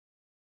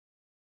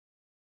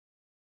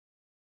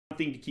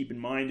thing to keep in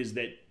mind is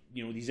that,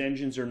 you know, these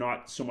engines are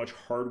not so much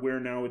hardware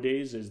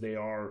nowadays as they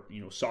are,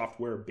 you know,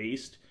 software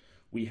based.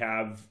 We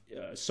have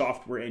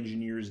software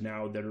engineers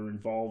now that are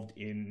involved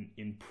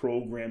in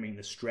programming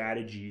the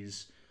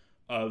strategies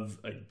of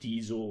a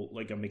diesel,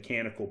 like a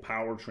mechanical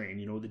powertrain.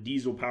 You know, the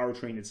diesel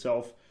powertrain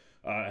itself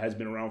has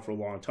been around for a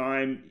long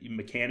time.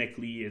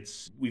 Mechanically,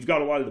 we've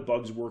got a lot of the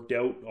bugs worked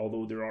out,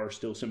 although there are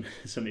still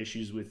some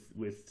issues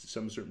with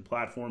some certain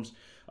platforms.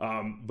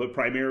 But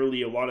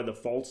primarily, a lot of the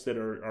faults that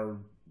are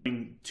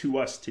to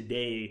us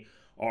today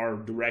are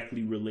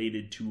directly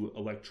related to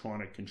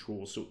electronic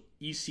control. So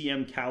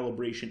ECM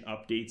calibration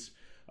updates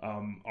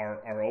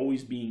are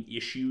always being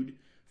issued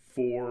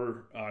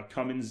for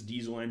Cummins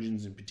diesel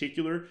engines in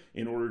particular,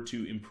 in order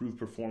to improve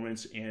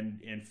performance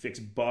and fix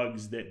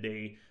bugs that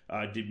they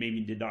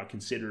did not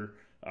consider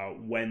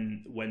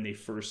when they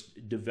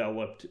first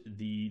developed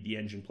the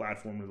engine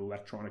platform or the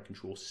electronic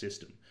control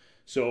system.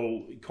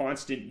 So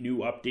constant new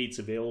updates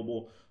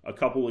available. A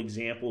couple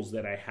examples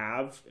that I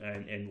have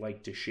and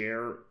like to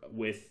share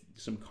with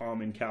some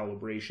common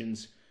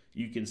calibrations.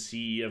 You can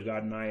see I've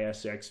got an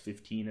ISX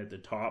 15 at the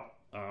top.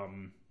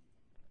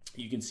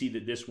 You can see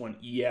that this one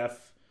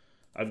EF,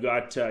 I've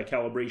got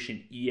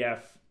calibration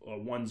EF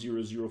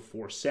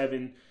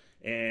 10047,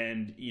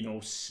 and you know,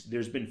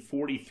 there's been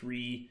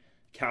 43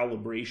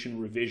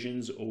 calibration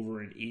revisions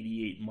over an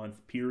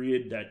 88-month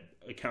period. That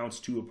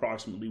accounts to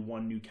approximately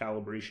one new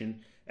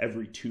calibration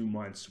every 2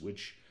 months,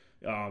 which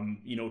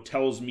you know,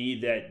 tells me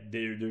that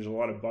there's a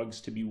lot of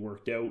bugs to be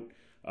worked out.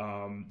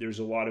 There's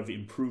a lot of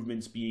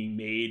improvements being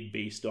made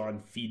based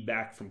on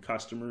feedback from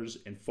customers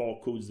and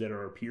fault codes that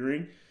are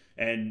appearing.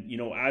 And, you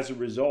know, as a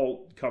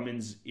result,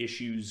 Cummins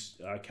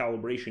issues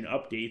calibration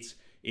updates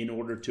in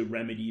order to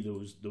remedy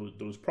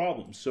those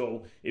problems.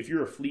 So if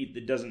you're a fleet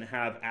that doesn't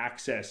have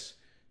access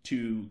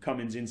to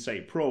Cummins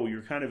Insight Pro,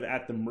 you're kind of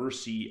at the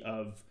mercy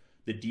of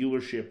the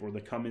dealership or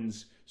the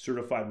Cummins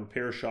certified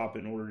repair shop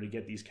in order to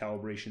get these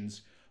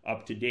calibrations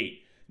up to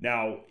date.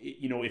 Now,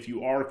 you know, if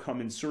you are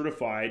Cummins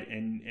certified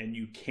and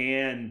you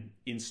can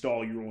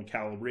install your own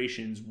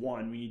calibrations,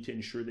 one, we need to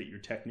ensure that your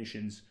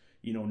technicians,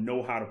 you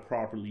know how to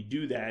properly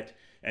do that.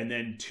 And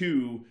then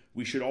two,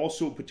 we should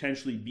also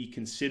potentially be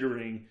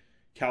considering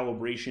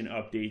calibration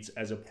updates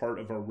as a part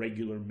of our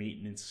regular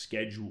maintenance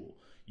schedule.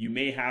 You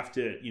may have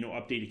to, you know,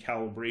 update a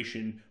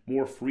calibration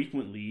more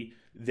frequently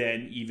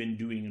than even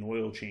doing an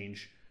oil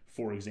change,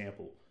 for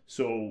example.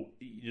 So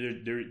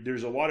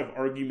there's a lot of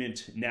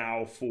argument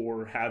now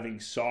for having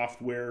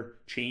software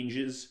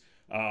changes,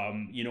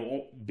 you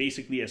know,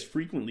 basically as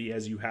frequently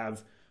as you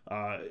have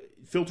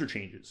filter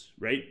changes,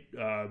 right?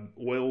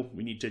 Oil,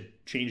 we need to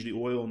change the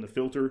oil in the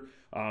filter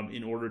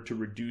in order to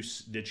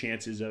reduce the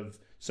chances of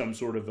some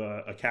sort of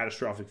a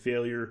catastrophic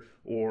failure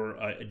or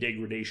a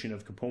degradation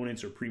of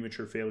components or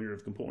premature failure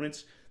of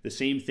components. The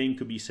same thing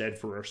could be said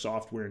for our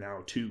software now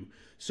too.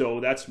 So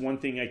that's one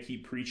thing I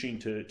keep preaching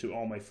to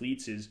all my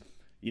fleets is,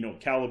 you know,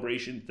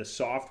 calibration, the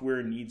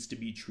software needs to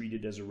be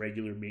treated as a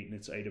regular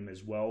maintenance item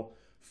as well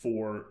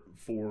for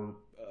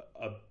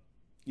a,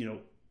 you know,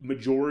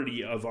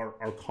 majority of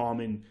our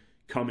common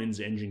Cummins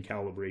engine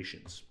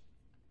calibrations.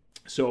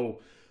 So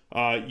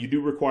you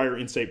do require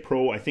Insight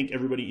Pro. I think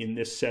everybody in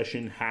this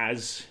session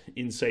has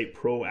Insight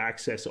Pro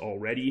access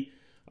already.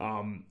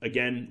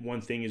 Again, one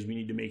thing is we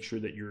need to make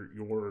sure that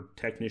your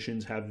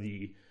technicians have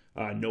the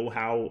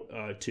know-how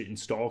to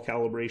install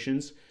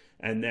calibrations,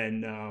 and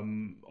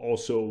then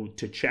also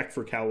to check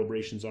for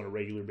calibrations on a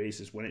regular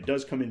basis. When it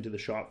does come into the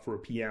shop for a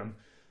PM,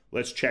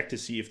 let's check to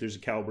see if there's a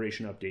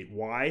calibration update.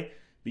 Why?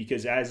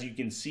 Because as you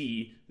can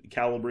see,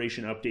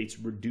 calibration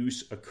updates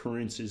reduce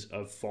occurrences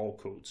of fault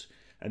codes.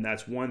 And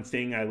that's one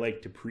thing I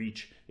like to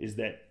preach, is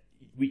that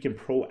we can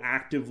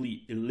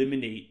proactively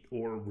eliminate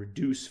or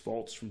reduce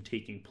faults from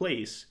taking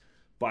place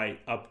by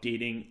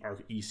updating our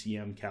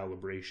ECM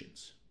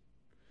calibrations.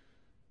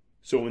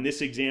 So in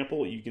this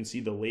example, you can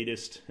see the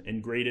latest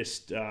and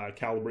greatest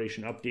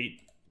calibration update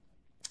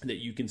that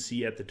you can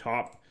see at the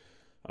top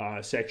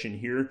section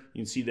here.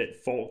 You can see that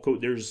fault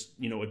code, there's,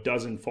 you know, a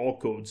dozen fault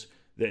codes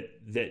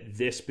that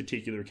this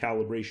particular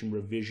calibration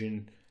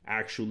revision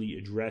actually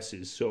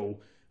addresses. So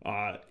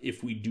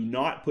if we do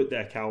not put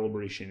that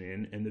calibration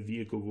in and the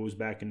vehicle goes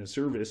back into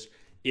service,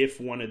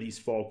 if one of these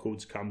fault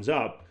codes comes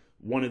up,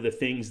 one of the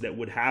things that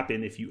would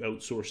happen if you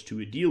outsource to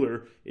a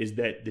dealer is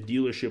that the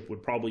dealership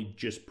would probably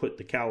just put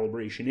the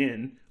calibration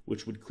in,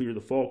 which would clear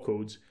the fault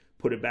codes,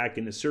 put it back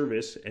into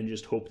service, and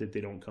just hope that they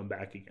don't come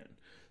back again.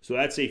 So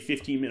that's a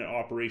 15-minute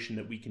operation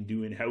that we can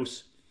do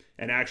in-house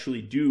and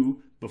actually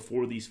do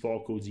before these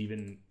fault codes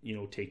even, you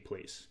know, take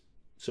place.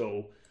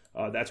 So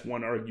that's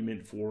one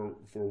argument for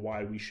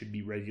why we should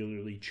be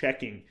regularly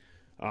checking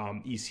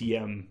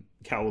ECM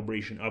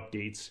calibration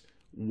updates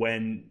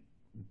when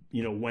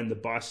the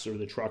bus or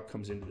the truck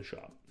comes into the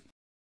shop.